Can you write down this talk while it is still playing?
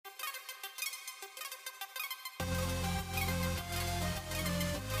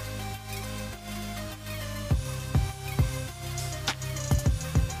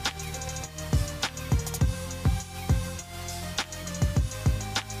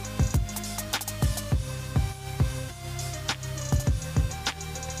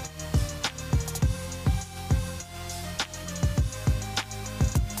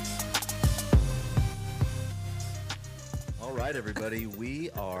everybody.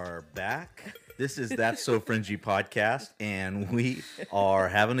 We are back. This is That's So Fringy podcast, and we are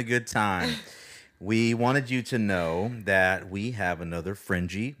having a good time. We wanted you to know that we have another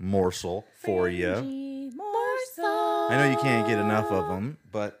fringy morsel for you. Fringy morsel. I know you can't get enough of them,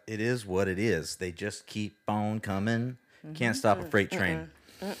 but it is what it is. They just keep on coming. Can't stop a freight train.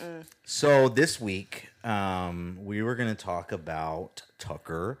 So this week, we were going to talk about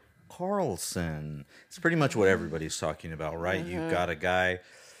Tucker Carlson. It's pretty much what everybody's talking about, right? You've got a guy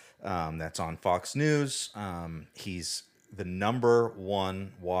that's on Fox News. He's the number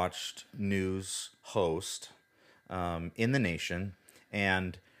one watched news host in the nation,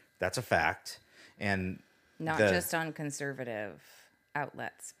 and that's a fact. And Not just on conservative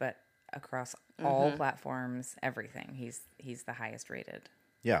outlets, but across all platforms, everything. He's the highest rated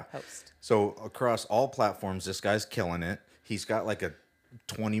host. So across all platforms, this guy's killing it. He's got like a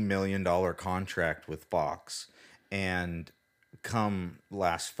 $20 million contract with Fox. And come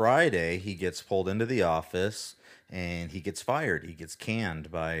last Friday, he gets pulled into the office and he gets fired. He gets canned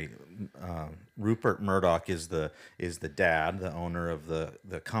by Rupert Murdoch is the dad, the owner of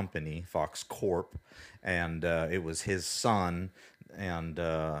the company, Fox Corp. And it was his son and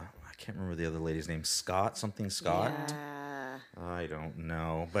I can't remember the other lady's name, Scott. Yeah. I don't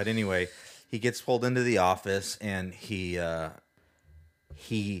know. But anyway, he gets pulled into the office and he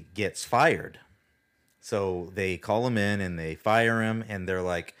gets fired. So they call him in and they fire him and they're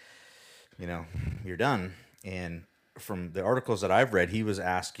like, you're done. And from the articles that I've read, he was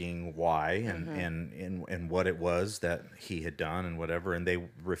asking why and what it was that he had done and whatever, and they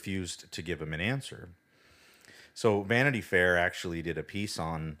refused to give him an answer. So Vanity Fair actually did a piece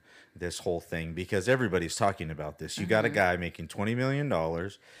on this whole thing because everybody's talking about this. You got a guy making $20 million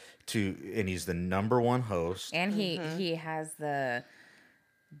and he's the number one host. And he has the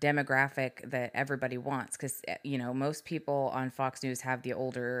demographic that everybody wants because, most people on Fox News have the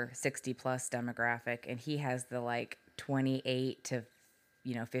older 60 plus demographic, and he has the like 28 to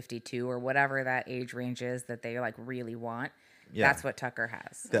 52 or whatever that age range is that they like really want. Yeah. That's what Tucker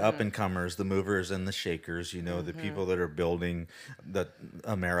has. The up and comers, the movers and the shakers, the people that are building the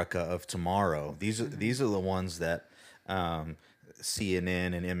America of tomorrow. These are the ones that CNN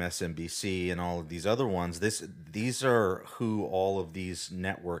and MSNBC and all of these other ones. These are who all of these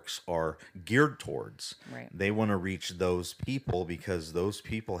networks are geared towards. Right. They want to reach those people because those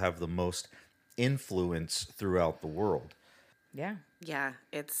people have the most influence throughout the world. Yeah. Yeah,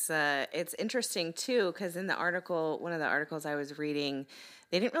 it's interesting too because in the article, one of the articles I was reading,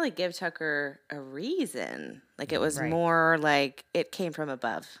 they didn't really give Tucker a reason. Like it was more like it came from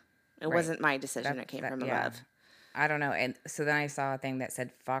above. It wasn't my decision. It came from above. I don't know. And so then I saw a thing that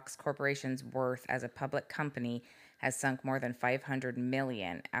said Fox Corporation's worth as a public company has sunk more than $500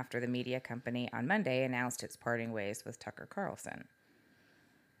 million after the media company on Monday announced its parting ways with Tucker Carlson.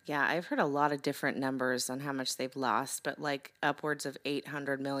 Yeah, I've heard a lot of different numbers on how much they've lost, but like upwards of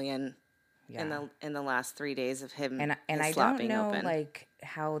 $800 million in the last 3 days of him. And I don't know like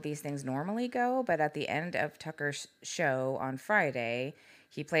how these things normally go, but at the end of Tucker's show on Friday,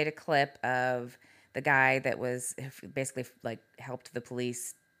 he played a clip of the guy that was basically like helped the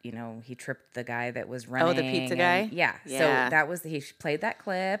police. He tripped the guy that was running. Oh, the pizza guy? Yeah. So that was he played that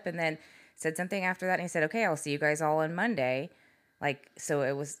clip and then said something after that. And he said, "Okay, I'll see you guys all on Monday." So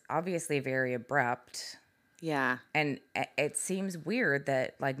it was obviously very abrupt. Yeah. And it seems weird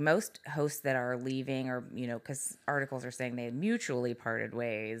that like most hosts that are leaving or, because articles are saying they had mutually parted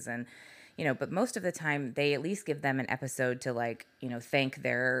ways and, but most of the time they at least give them an episode to like, thank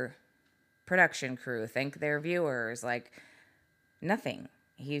their production crew, thank their viewers, like nothing.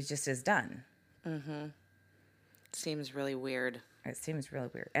 He's just is done. Seems really weird. It seems really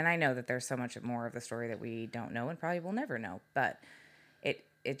weird. And I know that there's so much more of the story that we don't know and probably will never know. But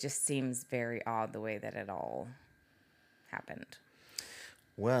it just seems very odd the way that it all happened.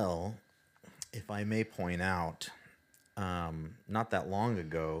 Well, if I may point out, not that long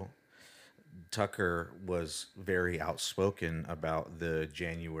ago, Tucker was very outspoken about the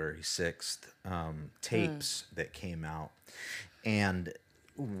January 6th tapes that came out. And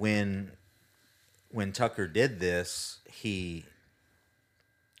when Tucker did this, he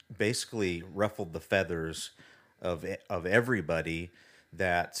basically ruffled the feathers of everybody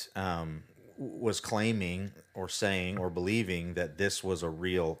that was claiming or saying or believing that this was a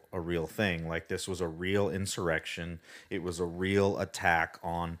real thing. Like this was a real insurrection. It was a real attack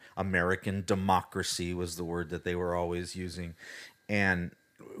on American democracy was the word that they were always using. And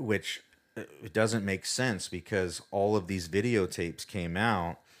which it doesn't make sense because all of these videotapes came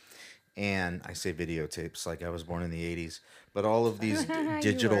out. And I say videotapes like I was born in the 80s, but all of these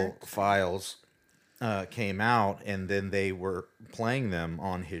digital files came out, and then they were playing them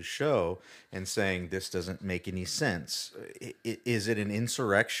on his show and saying this doesn't make any sense. Is it an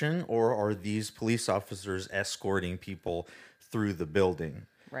insurrection, or are these police officers escorting people through the building?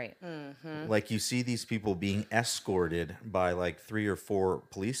 Right. Like, you see these people being escorted by like 3 or 4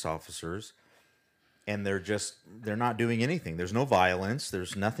 police officers, and they're not doing anything. There's no violence.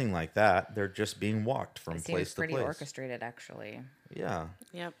 There's nothing like that. They're just being walked from It place seems to pretty place. orchestrated, actually. Yeah.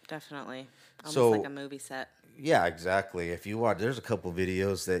 Yep, definitely. Almost So- like a movie set. Yeah, exactly. If you watch, there's a couple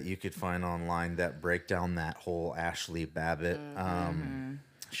videos that you could find online that break down that whole Ashley Babbitt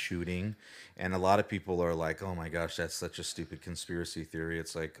shooting. And a lot of people are like, oh my gosh, that's such a stupid conspiracy theory.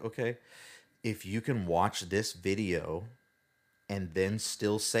 It's like, okay, if you can watch this video and then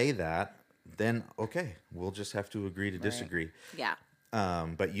still say that, then okay, we'll just have to agree to disagree. Yeah.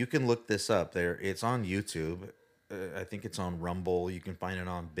 But you can look this up. It's on YouTube. I think it's on Rumble. You can find it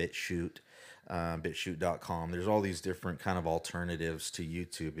on BitChute, BitChute.com. There's all these different kind of alternatives to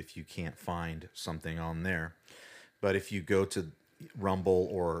YouTube if you can't find something on there. But if you go to Rumble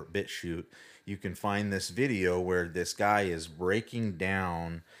or BitChute, you can find this video where this guy is breaking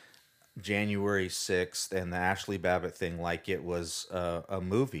down January 6th and the Ashley Babbitt thing like it was a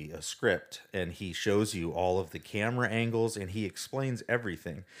movie, a script, and he shows you all of the camera angles and he explains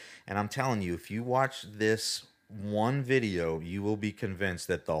everything. And I'm telling you, if you watch this one video, you will be convinced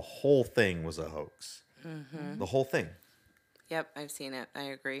that the whole thing was a hoax. The whole thing. Yep, I've seen it. I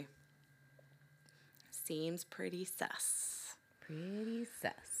agree. Seems pretty sus. Pretty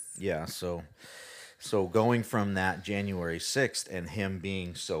sus. Yeah, so going from that January 6th and him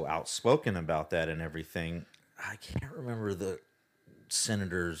being so outspoken about that and everything, I can't remember the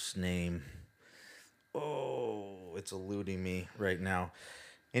senator's name. Oh, it's eluding me right now.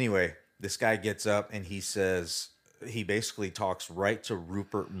 Anyway, this guy gets up and he basically talks right to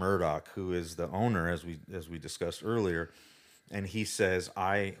Rupert Murdoch, who is the owner, as we discussed earlier, and he says,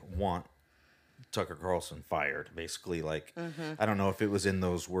 I want Tucker Carlson fired, basically. Like, I don't know if it was in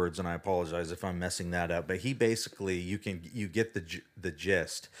those words, and I apologize if I'm messing that up, but he basically, you get the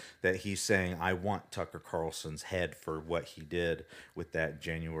gist that he's saying, I want Tucker Carlson's head for what he did with that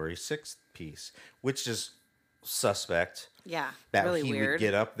January 6th piece, which is suspect. Yeah, That really he weird. would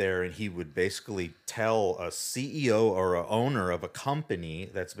get up there and he would basically tell a CEO or a owner of a company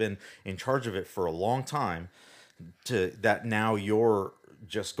that's been in charge of it for a long time that now you're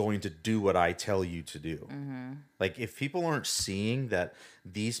just going to do what I tell you to do. Like, if people aren't seeing that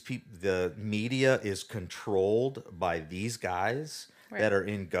the media is controlled by these guys that are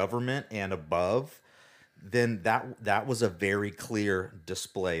in government and above, then that was a very clear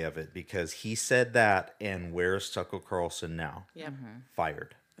display of it, because he said that, and where's Tucker Carlson now? Yep,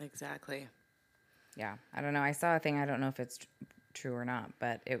 Fired. exactly. Yeah, I don't know. I saw a thing. I don't know if it's true or not,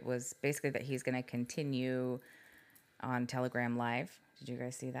 but it was basically that he's going to continue on Telegram Live. Did you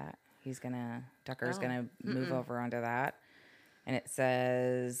guys see that? Tucker's gonna move over onto that. And it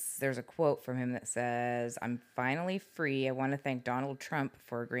says, there's a quote from him that says, I'm finally free. I want to thank Donald Trump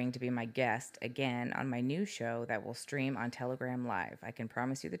for agreeing to be my guest again on my new show that will stream on Telegram Live. I can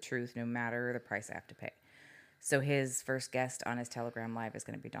promise you the truth no matter the price I have to pay. So his first guest on his Telegram Live is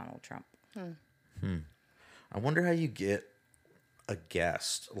going to be Donald Trump. I wonder how you get a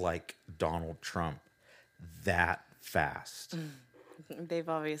guest like Donald Trump that fast. They've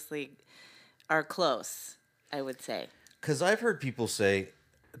obviously are close, I would say. Because I've heard people say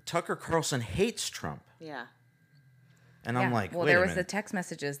Tucker Carlson hates Trump. Yeah. And I'm like, well, wait there a was the minute. text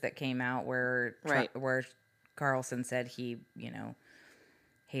messages that came out where where Carlson said he,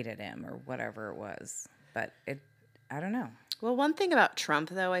 hated him or whatever it was. But I don't know. Well, one thing about Trump,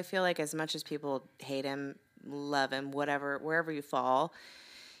 though, I feel like as much as people hate him, love him, whatever, wherever you fall,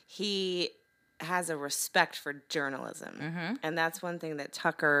 he has a respect for journalism. And that's one thing that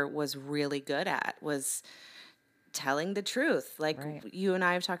Tucker was really good at, was telling the truth. Like you and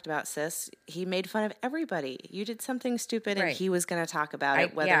I have talked about, sis, he made fun of everybody. You did something stupid and he was going to talk about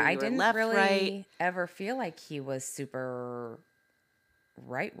it, whether you were left, really right. ever feel like he was super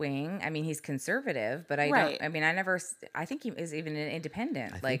right wing. I mean, he's conservative, but I think he is even an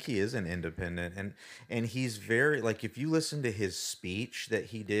independent. I think he is an independent, and he's very, like, if you listen to his speech that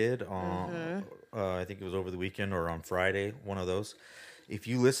he did on, I think it was over the weekend or on Friday, one of those. If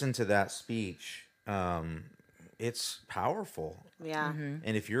you listen to that speech, it's powerful. Yeah.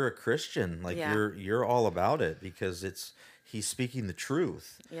 And if you're a Christian, like you're all about it, because he's speaking the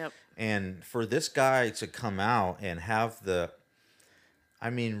truth. Yep. And for this guy to come out and have I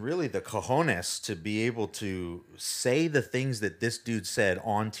mean, really, the cojones to be able to say the things that this dude said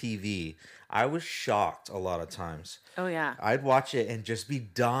on TV. I was shocked a lot of times. Oh, yeah. I'd watch it and just be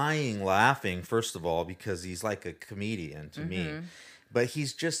dying laughing, first of all, because he's like a comedian to me. But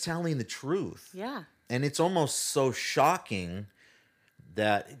he's just telling the truth. Yeah. And it's almost so shocking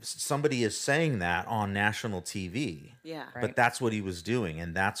that somebody is saying that on national TV. Yeah. Right. But that's what he was doing,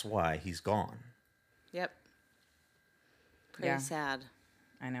 and that's why he's gone. Yep. Pretty Yeah. sad.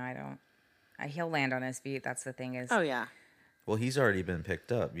 I know. I don't. He'll land on his feet. That's the thing. Is Oh, yeah. Well, he's already been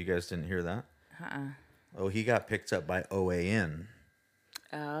picked up. You guys didn't hear that? Oh, he got picked up by OAN,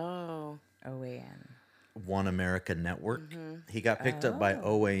 Oh. OAN. One America Network. He got picked up by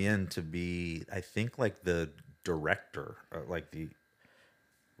OAN to be, I think, like the director, like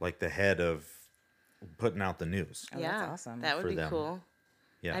the head of putting out the news. Oh, yeah. that's awesome. That would for be them. cool.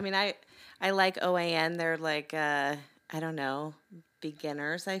 Yeah. I mean, I like OAN. They're like, I don't know,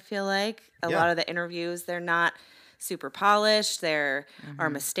 beginners, I feel like. A Yeah. lot of the interviews, they're not super polished. There are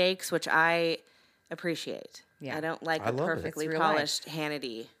mistakes, which I appreciate. Yeah. I don't like I a love it. perfectly It's real life. polished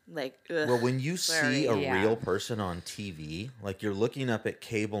Hannity. Like, ugh, Well, when you see a Yeah. real person on TV, like you're looking up at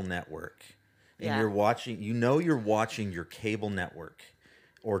cable network and Yeah. you're watching, you're watching your cable network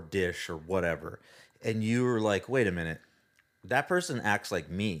or dish or whatever. And you're like, wait a minute, that person acts like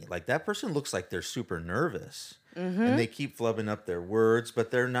me. Like that person looks like they're super nervous. And they keep flubbing up their words,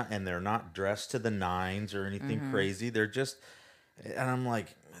 but they're not dressed to the nines or anything crazy. They're just, and I'm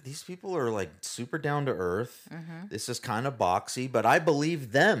like, these people are like super down to earth. This is kind of boxy, but I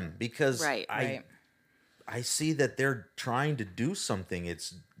believe them because Right. I see that they're trying to do something.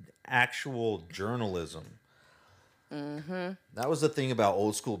 It's actual journalism. That was the thing about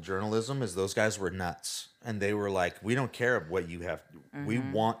old school journalism is those guys were nuts. And they were like, we don't care what you have. We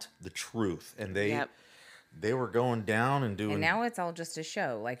want the truth. And Yep. they were going down and doing. And now it's all just a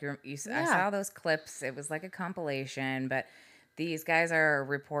show. Like I Yeah. saw those clips. It was like a compilation, but these guys are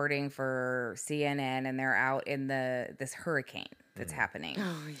reporting for CNN, and they're out in this hurricane that's happening.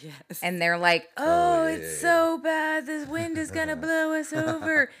 Oh, yes. And they're like, "Oh, it's so bad. This wind is gonna blow us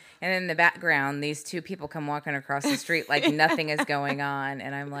over." And in the background, these two people come walking across the street like nothing is going on.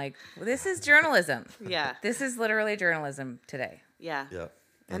 And I'm like, well, "This is journalism. Yeah. This is literally journalism today." Yeah. Yeah.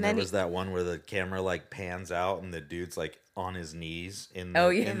 And And then there was that one where the camera like pans out and the dude's like on his knees in the, Oh,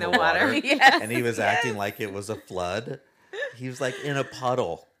 yeah. in In the the water. water. Yes. And he was acting like it was a flood. He was like in a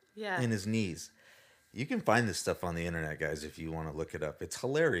puddle Yeah. in his knees. You can find this stuff on the internet, guys, if you want to look it up. It's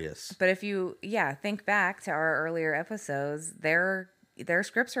hilarious. But if you, think back to our earlier episodes, their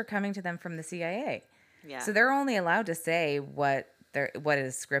scripts are coming to them from the CIA. Yeah. So they're only allowed to say what is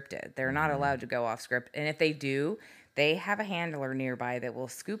scripted. They're not allowed to go off script. And if they do, they have a handler nearby that will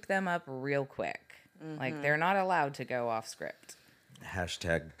scoop them up real quick. Like they're not allowed to go off script.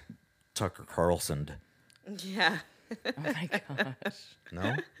 Hashtag Tucker Carlson. Yeah. Oh my gosh.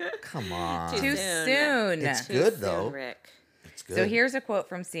 No? Come on. Too soon. soon. It's Too good, soon, though. Rick. It's good. So here's a quote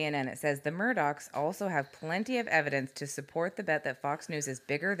from CNN. It says, "The Murdochs also have plenty of evidence to support the bet that Fox News is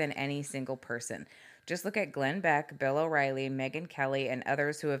bigger than any single person. Just look at Glenn Beck, Bill O'Reilly, Megyn Kelly, and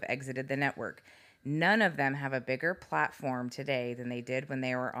others who have exited the network. None of them have a bigger platform today than they did when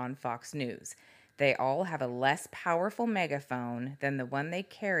they were on Fox News. They all have a less powerful megaphone than the one they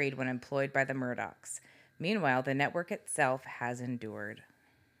carried when employed by the Murdochs. Meanwhile, the network itself has endured."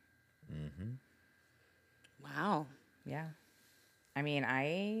 Wow. Yeah. I mean,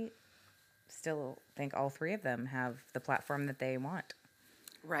 I still think all three of them have the platform that they want.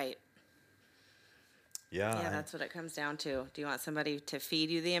 Right. yeah. Yeah, that's what it comes down to. Do you want somebody to feed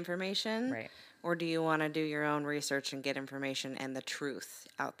you the information? Right. Or do you want to do your own research and get information and the truth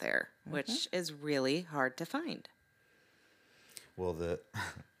out there, which is really hard to find? Well, the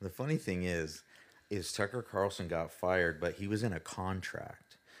funny thing is Tucker Carlson got fired, but he was in a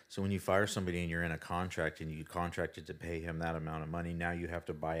contract. So when you fire somebody and you're in a contract and you contracted to pay him that amount of money, now you have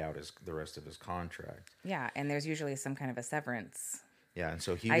to buy out the rest of his contract. Yeah, and there's usually some kind of a severance. Yeah, and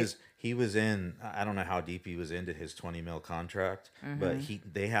so he was in. I don't know how deep he was into his 20 mil contract, but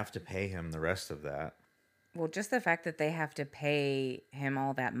they have to pay him the rest of that. Well, just the fact that they have to pay him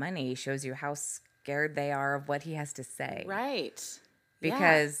all that money shows you how scared they are of what he has to say. Right.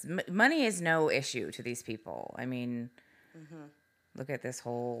 Because money is no issue to these people. I mean, look at this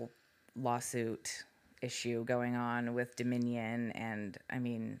whole lawsuit issue going on with Dominion, and I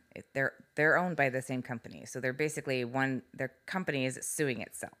mean, they're owned by the same company, so they're basically their company is suing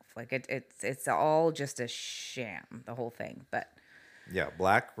itself. Like it's all just a sham, the whole thing. But Yeah,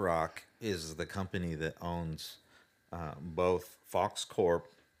 BlackRock is the company that owns both Fox Corp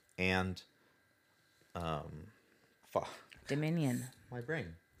and Dominion. My brain.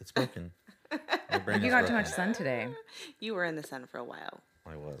 It's broken. My brain You is got too broken. much sun today. You were in the sun for a while.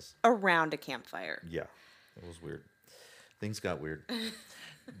 I was. Around a campfire. Yeah. It was weird. Things got weird.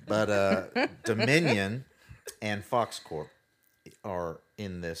 But Dominion and Fox Corp are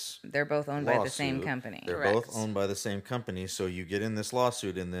in this They're both owned by the same lawsuit. company. They're Correct. both owned by the same company. So you get in this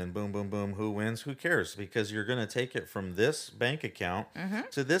lawsuit and then boom, boom, boom. Who wins? Who cares? Because you're going to take it from this bank account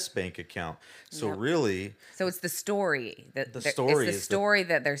to this bank account. So Yep. really, So it's the story that The they're- story it's the is story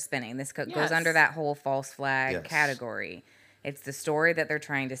that they're spinning. This goes Yes. under that whole false flag Yes. category. It's the story that they're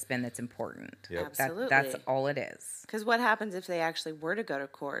trying to spin that's important. Yep. Absolutely. That's all it is. Because what happens if they actually were to go to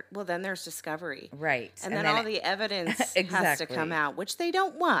court? Well, then there's discovery. Right. And then all the evidence has to Exactly. come out, which they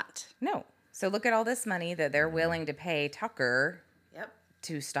don't want. No. So look at all this money that they're willing to pay Tucker Yep.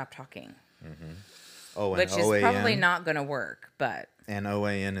 to stop talking, oh, and which is OAN, probably not going to work. But and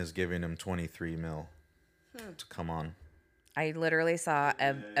OAN is giving him 23 mil to come on. I literally saw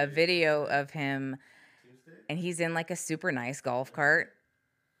a video of him, and he's in like a super nice golf cart.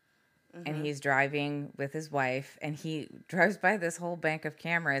 And he's driving with his wife, and he drives by this whole bank of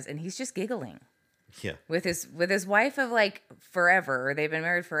cameras, and he's just giggling Yeah. with his wife of like forever. They've been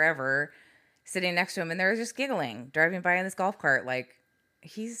married forever, sitting next to him, and they're just giggling, driving by in this golf cart. Like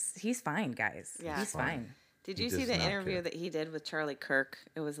he's fine, guys. Yeah. He's fine. Did He you see does the not interview care. that he did with Charlie Kirk?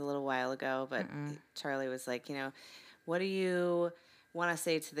 It was a little while ago, but Charlie was like, what do you want to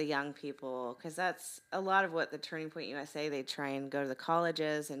say to the young people? Because that's a lot of what the Turning Point USA, they try and go to the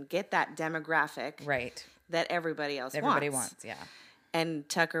colleges and get that demographic Right. that everybody else Everybody wants. Yeah. And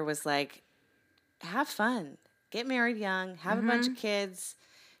Tucker was like, have fun, get married young, have a bunch of kids,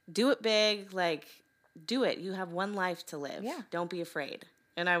 do it big, like, do it. You have one life to live. Yeah. Don't be afraid.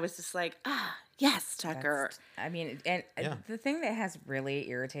 And I was just like, yes, Tucker. I mean, and Yeah. the thing that has really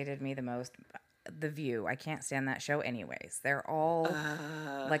irritated me the most, The View. I can't stand that show anyways. They're all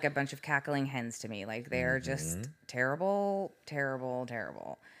like a bunch of cackling hens to me. Like they're just terrible, terrible,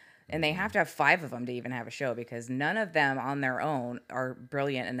 terrible. And they have to have 5 of them to even have a show because none of them on their own are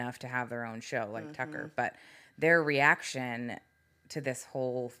brilliant enough to have their own show like Tucker. But their reaction to this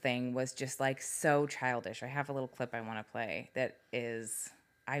whole thing was just like so childish. I have a little clip I want to play that is,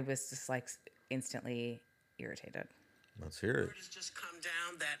 I was just like instantly irritated. Let's hear it. Word has just come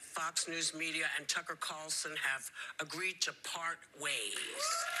down that Fox News Media and Tucker Carlson have agreed to part ways.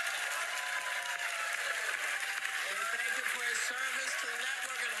 They thank him for his service to the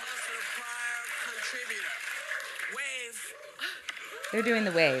network and hosted a prior contributor. Wave. They're doing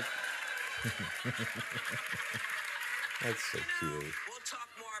the wave. That's so cute. We'll talk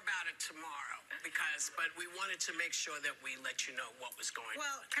more about it tomorrow but we wanted to make sure that we let you know what was going on.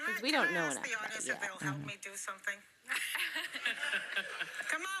 Well, can I, 'Cause we can don't I know ask enough the about it audience yet. if they'll help me do something?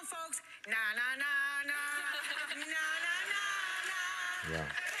 Come on, folks. Na, na, na, na. Na, na, na, na. Yeah.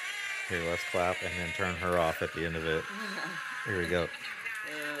 Here, let's clap and then turn her off at the end of it. Here we go. Ew,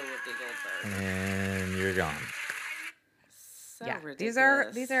 Whoopi Goldberg. And you're gone. So Yeah,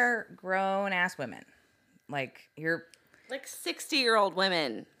 ridiculous. these are grown ass women. Like you're like 60-year-old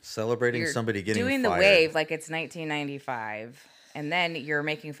women. Celebrating you're somebody getting doing fired. the wave like it's 1995, and then you're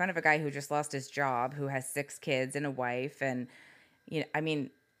making fun of a guy who just lost his job, who has 6 kids and a wife, and I mean,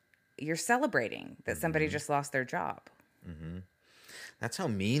 you're celebrating that somebody just lost their job. That's how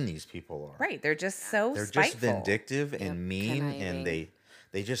mean these people are. Right? They're just so They're spiteful. just vindictive and mean, and conniving.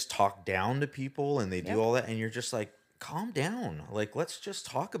 they just talk down to people, and they do Yep. all that, and you're just like, calm down. Like, let's just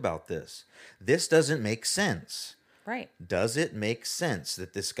talk about this. This doesn't make sense. Right. Does it make sense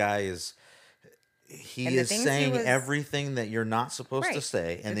that this guy is And the is things he saying was- and that you're not supposed to Right.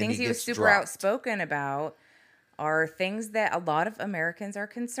 say, and the then things he he was gets super dropped. outspoken about are things that a lot of Americans are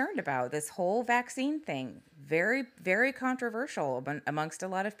concerned about. This whole vaccine thing, very, very controversial amongst a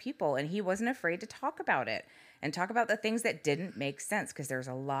lot of people, and he wasn't afraid to talk about it and talk about the things that didn't make sense because there's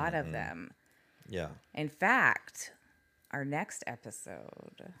a lot of them. Yeah. In fact, our next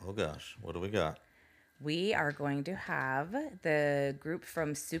episode, Oh gosh, what do we got? we are going to have the group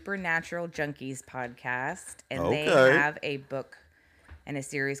from Supernatural Junkies podcast, and they Okay. have a book and a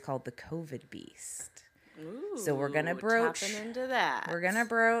series called The COVID Beast. Ooh, So we're gonna broach- tapping into that. We're going to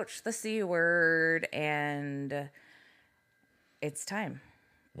broach the C word, and it's time.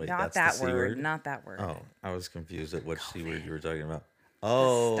 Wait, Not that's that the C word. Not that word. Oh, I was confused at which C word you were talking about.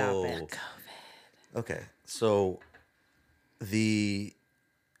 Oh, Stop it. Okay, so the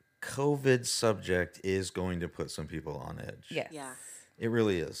COVID subject is going to put some people on edge. Yes. Yeah. It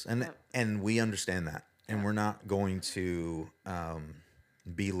really is, and Yep. and we understand that, and we're not going to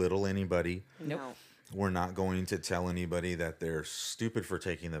belittle anybody. Nope. No. We're not going to tell anybody that they're stupid for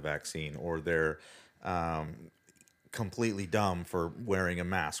taking the vaccine or they're completely dumb for wearing a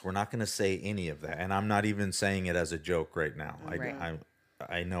mask. We're not going to say any of that. And I'm not even saying it as a joke right now. Right.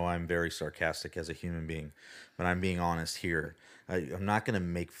 I know I'm very sarcastic as a human being, but I'm being honest here. I'm not going to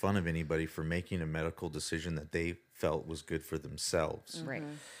make fun of anybody for making a medical decision that they felt was good for themselves. Right.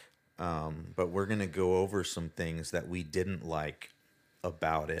 But we're going to go over some things that we didn't like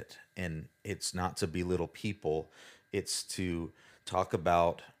about it. And it's not to belittle people. It's to talk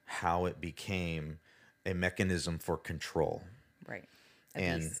about how it became a mechanism for control. Right.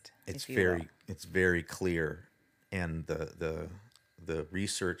 And it's very clear. And the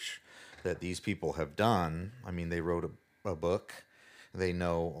research that these people have done, I mean, they wrote a book. They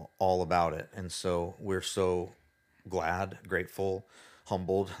know all about it. And so we're so glad, grateful,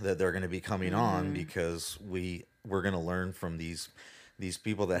 humbled that they're going to be coming on, because we're going to learn from these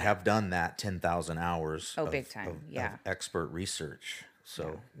people that have done that 10,000 hours big time. of expert research.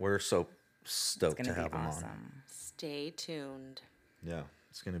 So we're so stoked to have them on. Stay tuned. Yeah,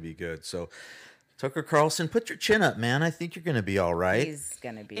 it's going to be good. So Tucker Carlson, put your chin up, man. I think you're going to be all right. He's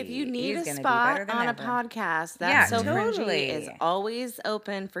going to be. If you need he's a gonna be spot better than on a ever. podcast, Yeah, That's So totally. Fringy is always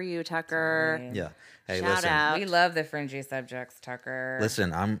open for you, Tucker. Totally. Yeah. Hey, Shout listen. out. We love the fringy subjects, Tucker.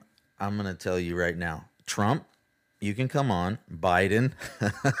 Listen, I'm going to tell you right now. Trump, you can come on. Biden,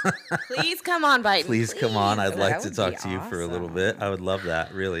 Please come on, Biden. please come on. I'd That like to would talk be to you for a little awesome. bit. I would love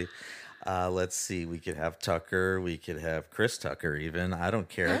that, really. Let's see. We could have Tucker. We could have Chris Tucker even. I don't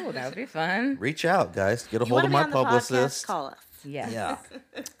care. Oh, that would be fun. Reach out, guys. Get a You hold want of to be my on the podcast? publicist. Call us. Yes. Yeah.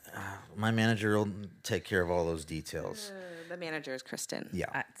 My manager will take care of all those details. The manager is Kristen. Yeah.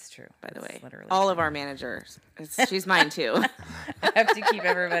 That's true. By the way, Literally all true. of our managers. She's mine too. I have to keep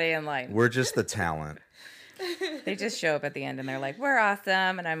everybody in line. We're just the talent. They just show up at the end and they're like, "We're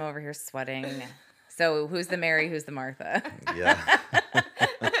awesome," and I'm over here sweating. So who's the Mary? Who's the Martha? Yeah.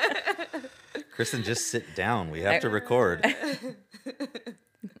 Kristen, just sit down. We have to record.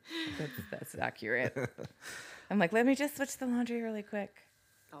 That's accurate. I'm like, let me just switch the laundry really quick.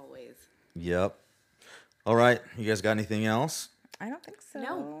 Always. Yep. All right. You guys got anything else? I don't think so.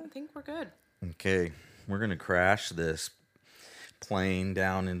 No, I think we're good. Okay. We're going to crash this plane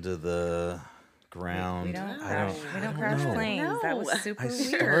down into the ground. We don't I crash. We don't crash know. planes. That was No. super I weird.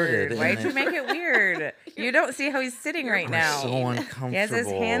 started Why'd and you make it weird? You don't see how he's sitting right I'm now. so uncomfortable. He has his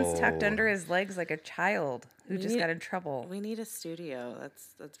hands tucked under his legs like a child who just got in trouble. We need a studio.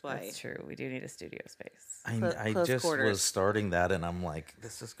 That's why. That's true. We do need a studio space. I Close just quarters. was starting that, and I'm like,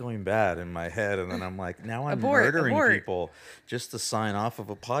 this is going bad in my head. And then I'm like, now I'm Abort, murdering abort. people just to sign off of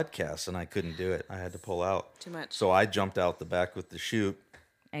a podcast, and I couldn't do it. I had to pull out. Too much. So I jumped out the back with the chute.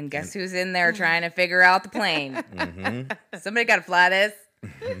 And guess who's in there trying to figure out the plane? Mm-hmm. Somebody got to fly this.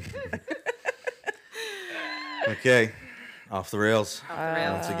 Okay, off the rails. Off the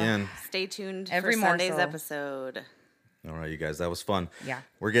rails. Once again. Stay tuned Every for Sunday's morsel. episode. All right, you guys, that was fun. Yeah.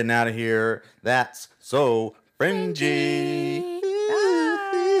 We're getting out of here. That's so fringy.